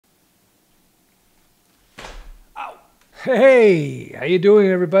Hey, how you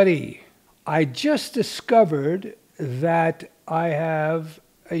doing, everybody? I just discovered that I have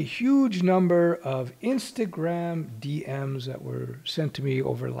a huge number of Instagram DMs that were sent to me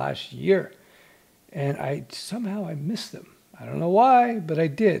over last year, and somehow I missed them. I don't know why, but I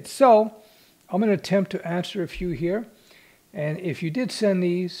did. So I'm going to attempt to answer a few here. And if you did send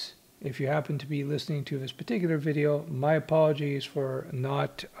these, if you happen to be listening to this particular video, my apologies for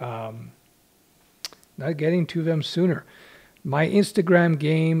not getting to them sooner. My Instagram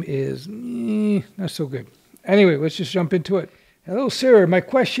game is not so good. Anyway, let's just jump into it. Hello, sir. My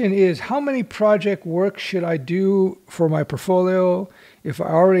question is, how many project work should I do for my portfolio if I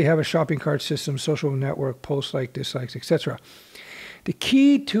already have a shopping cart system, social network, posts, like, dislikes, etc.? The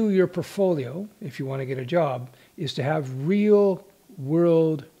key to your portfolio, if you want to get a job, is to have real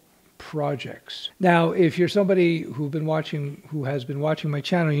world projects. Now, if you're somebody who has been watching my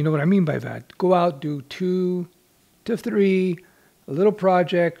channel, you know what I mean by that. Go out, do 2 to 3 little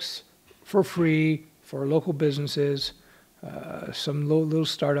projects for free for local businesses, some little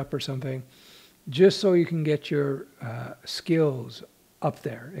startup or something, just so you can get your skills up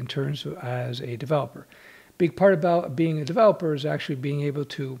there in terms of as a developer. Big part about being a developer is actually being able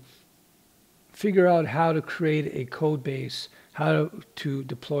to figure out how to create a code base, how to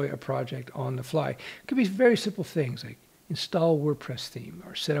deploy a project on the fly. It could be very simple things like install a WordPress theme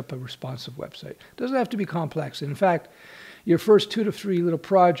or set up a responsive website. It doesn't have to be complex. In fact, your first 2 to 3 little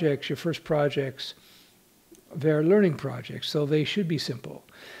projects, your first projects, they're learning projects, so they should be simple.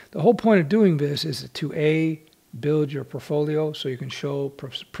 The whole point of doing this is to A, build your portfolio so you can show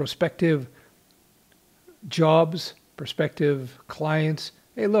prospective jobs, prospective clients,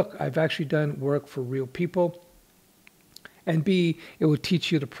 hey, look, I've actually done work for real people. And B, it will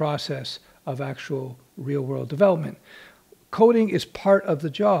teach you the process of actual real-world development. Coding is part of the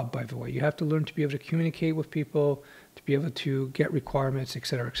job, by the way. You have to learn to be able to communicate with people, to be able to get requirements,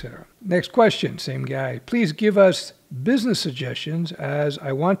 etc., etc. Next question, same guy. Please give us business suggestions as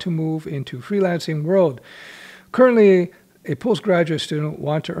I want to move into freelancing world. Currently, a postgraduate student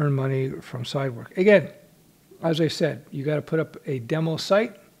want to earn money from side work. Again, as I said, you got to put up a demo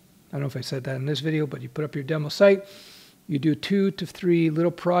site. I don't know if I said that in this video, but you put up your demo site. You do 2 to 3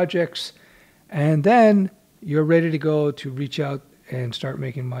 little projects, and then you're ready to go to reach out and start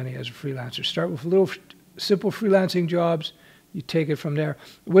making money as a freelancer. Start with little simple freelancing jobs. You take it from there,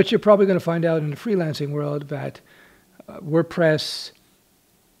 which you're probably going to find out in the freelancing world that WordPress,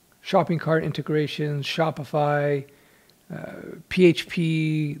 shopping cart integrations, Shopify,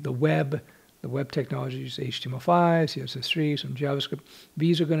 PHP, the web technologies, HTML5, CSS3, some JavaScript.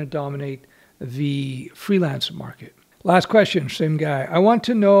 These are going to dominate the freelance market. Last question, same guy. I want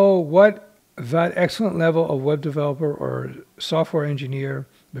to know what that excellent level of web developer or software engineer,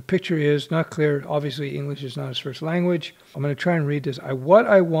 the picture is not clear. Obviously, English is not his first language. I'm going to try and read this. What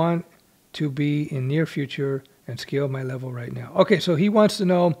I want to be in near future and scale my level right now. Okay, so he wants to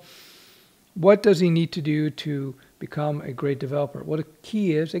know, what does he need to do to become a great developer? Well, the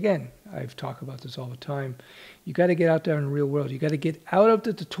key is, again, I've talked about this all the time, you got to get out there in the real world. You got to get out of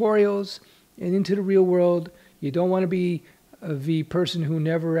the tutorials and into the real world. You don't want to be the person who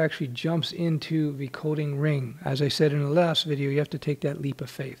never actually jumps into the coding ring. As I said in the last video, you have to take that leap of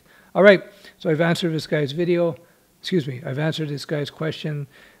faith. All right, so I've answered this guy's I've answered this guy's question.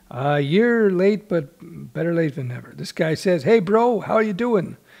 A year late, but better late than never. This guy says, hey bro, how are you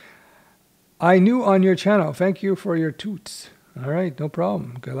doing? I knew on your channel. Thank you for your toots. All right, no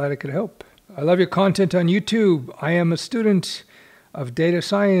problem. Glad I could help. I love your content on YouTube. I am a student of data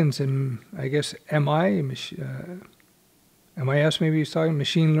science and I guess MIS, maybe he's talking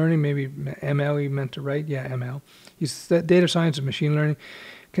machine learning, maybe ML he meant to write. Yeah, ML. He's data science and machine learning.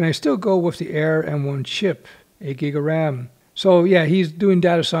 Can I still go with the Air M1 chip, 8 gig of RAM? So yeah, he's doing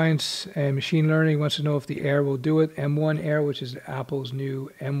data science and machine learning. He wants to know if the Air will do it. M1 Air, which is Apple's new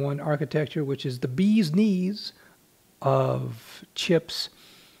M1 architecture, which is the bee's knees of chips,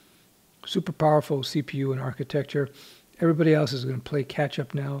 super powerful CPU and architecture. Everybody else is going to play catch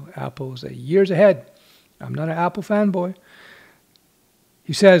up now. Apple's years ahead. I'm not an Apple fanboy.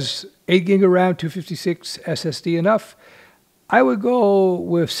 He says 8 gig of RAM, 256 SSD enough. I would go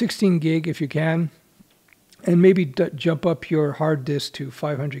with 16 gig if you can, and maybe jump up your hard disk to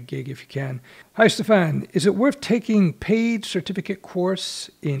 500 gig if you can. Hi, Stefan. Is it worth taking paid certificate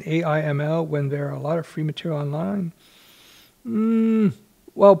course in AI/ML when there are a lot of free material online?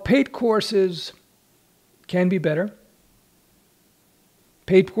 Well, paid courses can be better.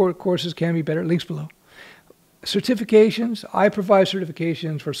 Paid courses can be better. Links below. Certifications. I provide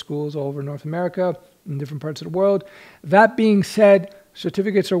certifications for schools all over North America in different parts of the world. That being said,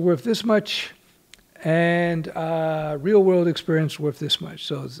 certificates are worth this much and real world experience worth this much.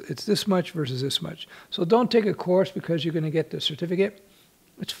 So it's this much versus this much. So don't take a course because you're going to get the certificate.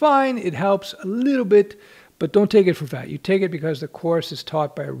 It's fine. It helps a little bit, but don't take it for that. You take it because the course is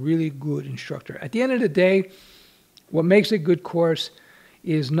taught by a really good instructor. At the end of the day, what makes a good course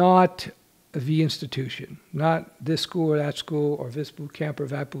is not the institution, not this school or that school or this boot camp or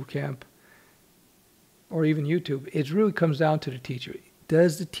that boot camp or even YouTube. It really comes down to the teacher.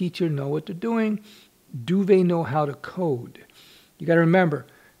 Does the teacher know what they're doing? Do they know how to code? You got to remember,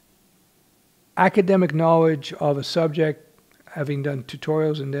 academic knowledge of a subject, having done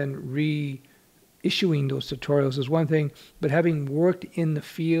tutorials and then reissuing those tutorials is one thing, but having worked in the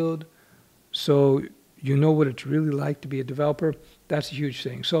field so you know what it's really like to be a developer, that's a huge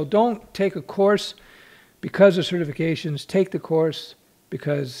thing. So don't take a course because of certifications. Take the course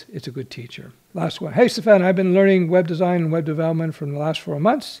because it's a good teacher. Last one. Hey, Stefan, I've been learning web design and web development for the last 4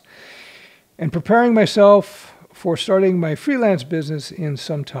 months and preparing myself for starting my freelance business in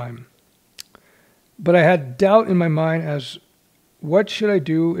some time. But I had doubt in my mind as what should I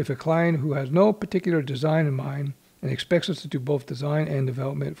do if a client who has no particular design in mind and expects us to do both design and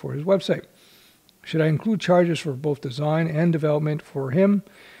development for his website? Should I include charges for both design and development for him?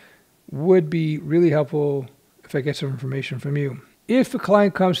 Would be really helpful if I get some information from you. If a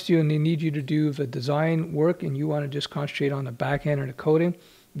client comes to you and they need you to do the design work and you want to just concentrate on the back end or the coding,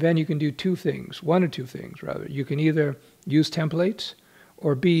 then you can do one or two things rather. You can either use templates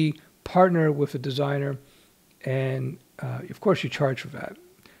or B, partner with a designer, and of course you charge for that.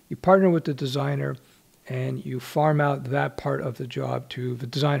 You partner with the designer and you farm out that part of the job to the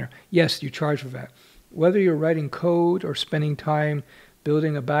designer. Yes, you charge for that. Whether you're writing code or spending time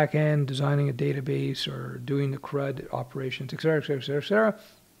building a back end, designing a database, or doing the CRUD operations, etc., etc., etc., etc.,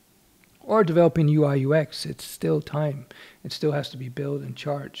 or developing UI UX, it's still time. It still has to be billed and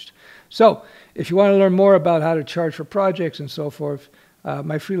charged. So if you want to learn more about how to charge for projects and so forth,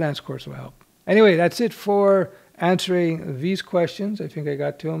 my freelance course will help. Anyway, that's it for answering these questions. I think I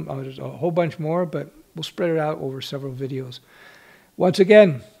got to them. There's a whole bunch more, but we'll spread it out over several videos. Once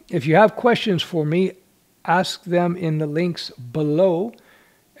again, if you have questions for me, ask them in the links below,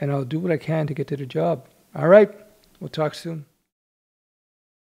 and I'll do what I can to get to the job. All right, we'll talk soon.